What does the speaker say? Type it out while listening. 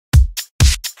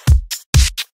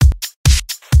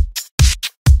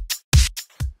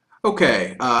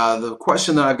Okay, the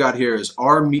question that I've got here is,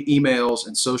 are emails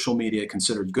and social media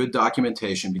considered good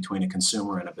documentation between a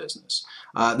consumer and a business?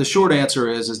 The short answer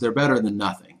is they're better than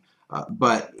nothing.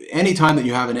 But anytime that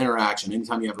you have an interaction,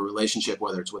 anytime you have a relationship,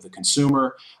 whether it's with a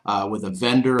consumer, with a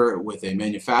vendor, with a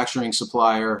manufacturing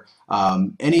supplier,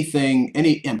 anything,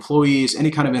 any employees, any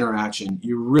kind of interaction,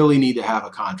 you really need to have a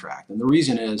contract. And the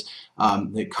reason is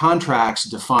that contracts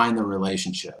define the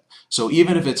relationship. So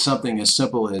even if it's something as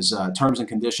simple as terms and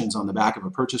conditions on the back of a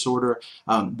purchase order,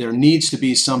 there needs to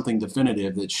be something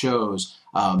definitive that shows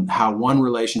how one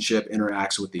relationship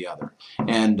interacts with the other.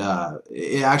 And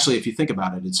actually, if you think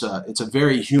about it, it's a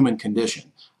very human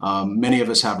condition. Many of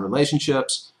us have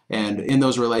relationships. And in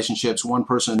those relationships, one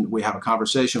person, we have a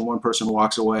conversation, one person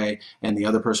walks away, and the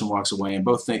other person walks away, and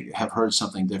both have heard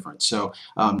something different. So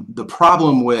the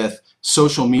problem with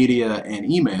social media and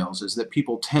emails is that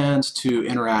people tend to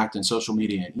interact in social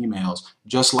media and emails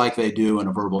just like they do in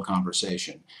a verbal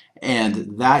conversation.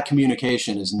 And that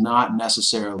communication is not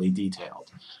necessarily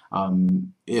detailed.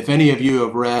 If any of you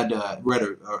have read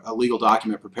a legal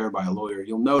document prepared by a lawyer,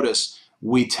 you'll notice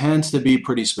we tend to be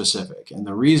pretty specific. And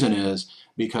the reason is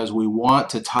because we want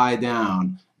to tie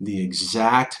down the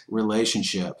exact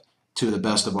relationship to the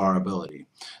best of our ability.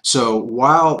 So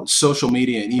while social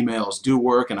media and emails do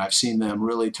work, and I've seen them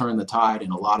really turn the tide in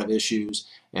a lot of issues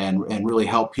and really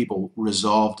help people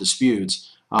resolve disputes,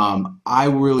 I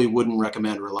really wouldn't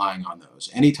recommend relying on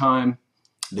those. Anytime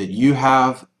that you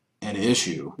have an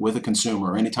issue with a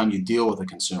consumer, or anytime you deal with a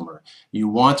consumer, you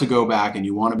want to go back and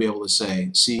you want to be able to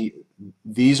say, see,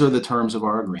 these are the terms of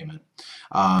our agreement.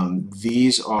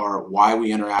 These are why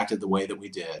we interacted the way that we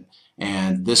did.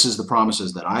 And this is the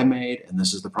promises that I made, and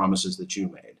this is the promises that you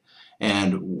made.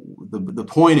 And the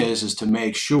point is to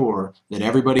make sure that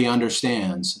everybody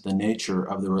understands the nature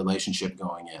of the relationship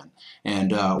going in.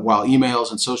 And while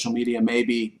emails and social media may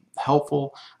be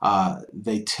helpful,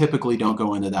 they typically don't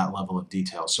go into that level of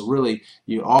detail. So really,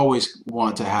 you always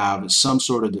want to have some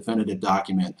sort of definitive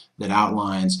document that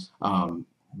outlines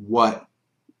what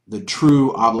the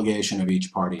true obligation of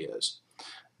each party is.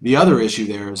 The other issue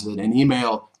there is that an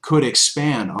email could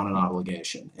expand on an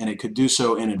obligation, and it could do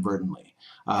so inadvertently.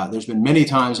 There's been many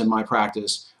times in my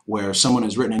practice where someone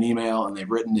has written an email and they've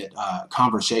written it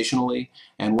conversationally,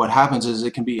 and what happens is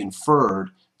it can be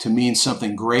inferred to mean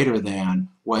something greater than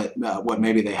what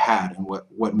maybe they had and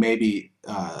what maybe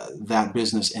that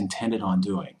business intended on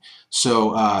doing.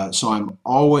 So, so I'm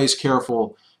always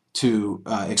careful to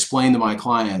explain to my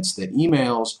clients that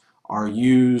emails are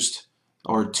used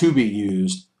or to be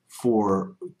used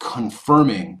for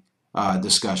confirming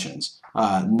discussions,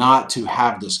 not to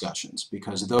have discussions,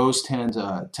 because those tend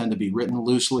to be written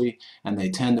loosely, and they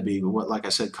tend to be, like I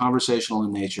said, conversational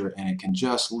in nature, and it can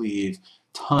just leave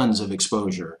tons of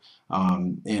exposure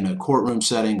in a courtroom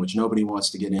setting, which nobody wants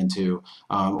to get into,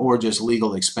 or just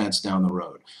legal expense down the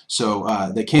road. So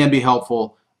they can be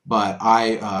helpful, but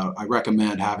I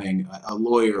recommend having a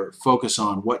lawyer focus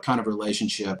on what kind of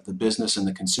relationship the business and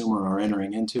the consumer are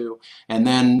entering into, and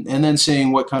then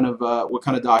seeing what kind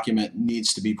of document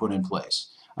needs to be put in place.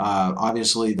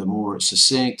 Obviously, the more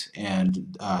succinct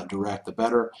and direct, the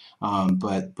better,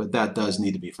 but that does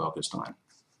need to be focused on.